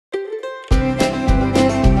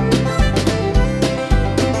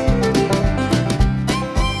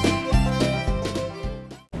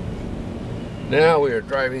Now we are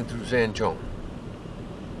driving through Sanchong.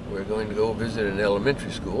 We're going to go visit an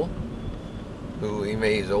elementary school who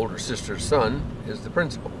Imei's older sister's son is the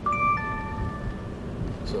principal.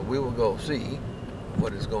 So we will go see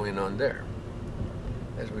what is going on there.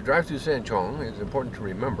 As we drive through Sanchong, it's important to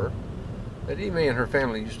remember that Imei and her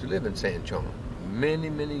family used to live in Sanchong many,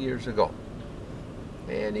 many years ago.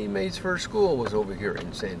 And Imei's first school was over here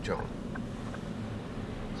in Sanchong.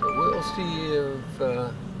 So we'll see if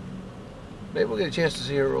maybe we'll get a chance to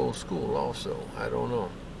see her old school also. I don't know.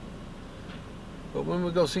 But when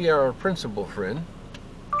we go see our principal friend,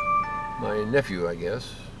 my nephew, I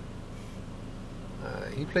guess,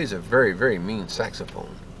 he plays a very, very mean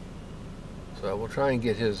saxophone. So I will try and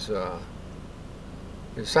get his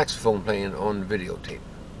saxophone playing on videotape.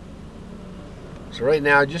 So right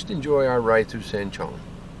now, just enjoy our ride through Sanchong.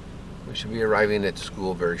 We should be arriving at the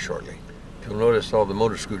school very shortly. You'll notice all the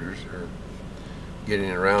motor scooters are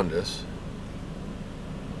getting around us.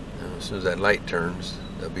 Now, as soon as that light turns,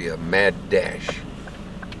 there'll be a mad dash.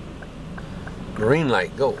 Green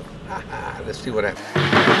light, go. Let's see what happens.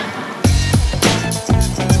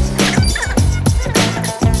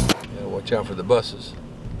 Yeah, watch out for the buses.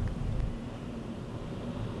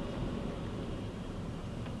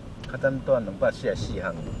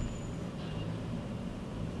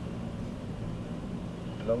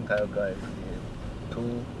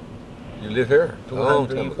 You live here?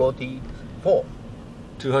 244.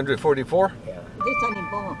 244? Yeah.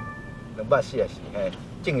 244.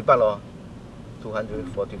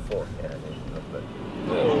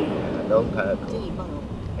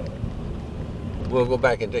 We'll go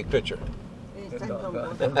back and take a picture.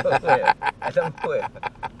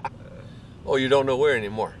 Oh, you don't know where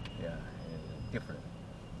anymore? Yeah, different.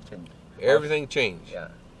 Change. Everything changed. Yeah.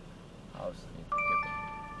 House is different.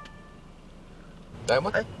 That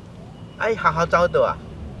one? 哎，學校走到啊！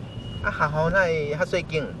啊，學校那較細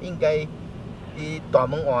間，應該啲大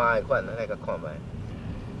門外款，那個看賣。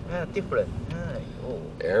啊 ，different。哎哦。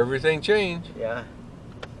Everything changed. Yeah.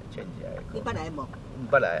 Change 你捌來無？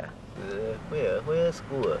不來啊。Where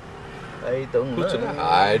school? I don't know.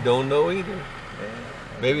 I don't know either.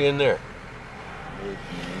 Maybe in there.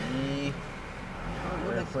 Maybe.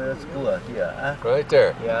 Where school? Here. Right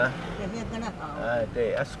there. Yeah.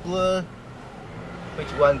 對啊 school.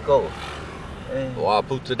 Which one go? Oh, I'll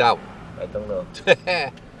put it out. I don't know.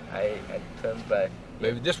 I turn back.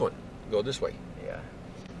 Maybe this one. Go this way. Yeah.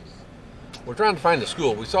 We're trying to find the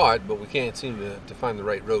school. We saw it, but we can't seem to find the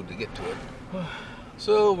right road to get to it.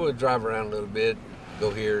 So we'll drive around a little bit, go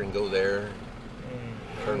here and go there,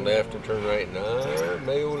 turn left and turn right. No,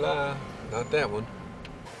 Mayula, not that one.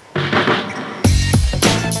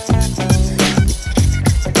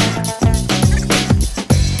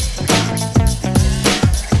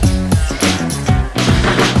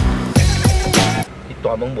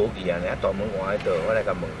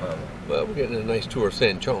 Well, we're getting a nice tour of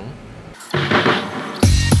Sanchong.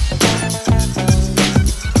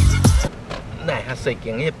 那較細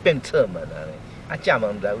間，迄變側門啊！啊，正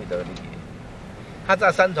門唔知為倒入去。較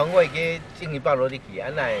早三重我去正義北路入去，啊，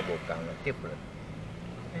那無共啊，different。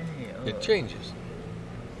It changes.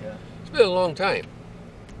 Yeah. It's been a long time.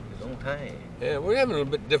 Long time. Yeah, we're having a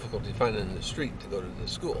little bit of difficulty finding the street to go to the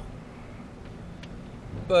school.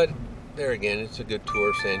 But there again, it's a good tour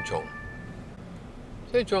of Sanchong.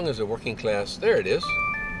 Sanchong is a working class. There it is.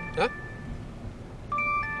 Huh?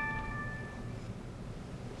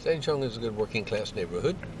 Sanchong is a good working class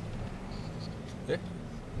neighborhood. Yeah?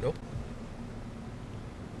 No?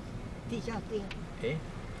 地下室。地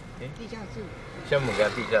下室。什麼叫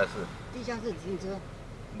地下室？地下室停車。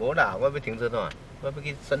無啦，我要停車哪？我要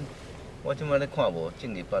去省。我即擺咧看無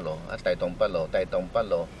正義北路，啊大東北路，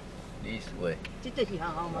你是話？這是學校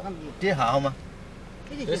嗎？這學校嗎？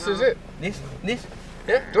 This is it. This?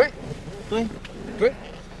 Yeah, 對。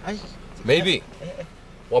哎。Maybe.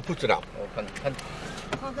 我不知道。我看。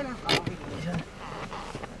看跟他好。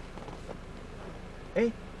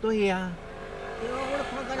哎，對呀。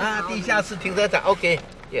啊，地下室停車場 ，OK。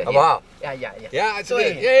好不好？ Yeah. Yeah, it's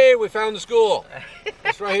it. Yay, we found the school.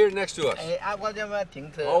 It's right here next to us. 哎，啊，我點樣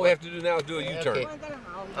停車 All we have to do now is do a U-turn.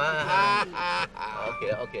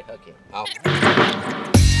 OK。好。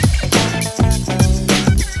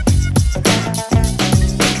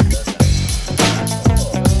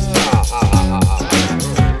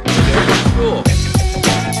Cool.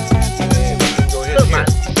 Go ahead here.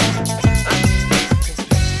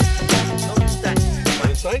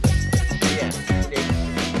 Inside? Yeah.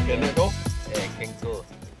 Can I go? Can go.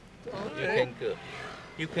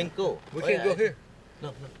 You can go. We can go here.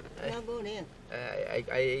 No. I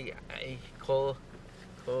call.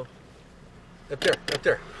 Up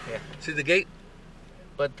there. Yeah. See the gate?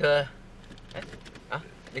 But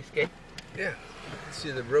this game. Yeah.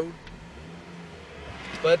 See the road?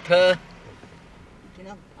 But Cannot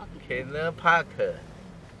park.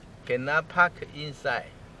 cannot park inside.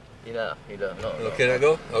 No. Oh, can I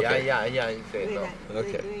go? Okay. Yeah. You say no.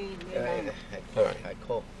 Okay. All right. I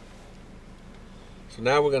call. So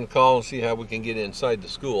now we're going to call and see how we can get inside the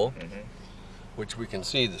school, Mm-hmm. which we can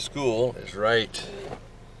see the school is right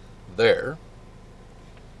there.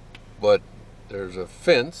 But there's a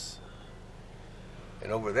fence,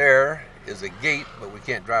 and over there is a gate, but we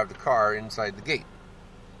can't drive the car inside the gate.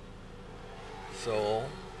 So,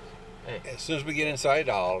 as soon as we get inside,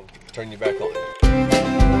 I'll turn you back on.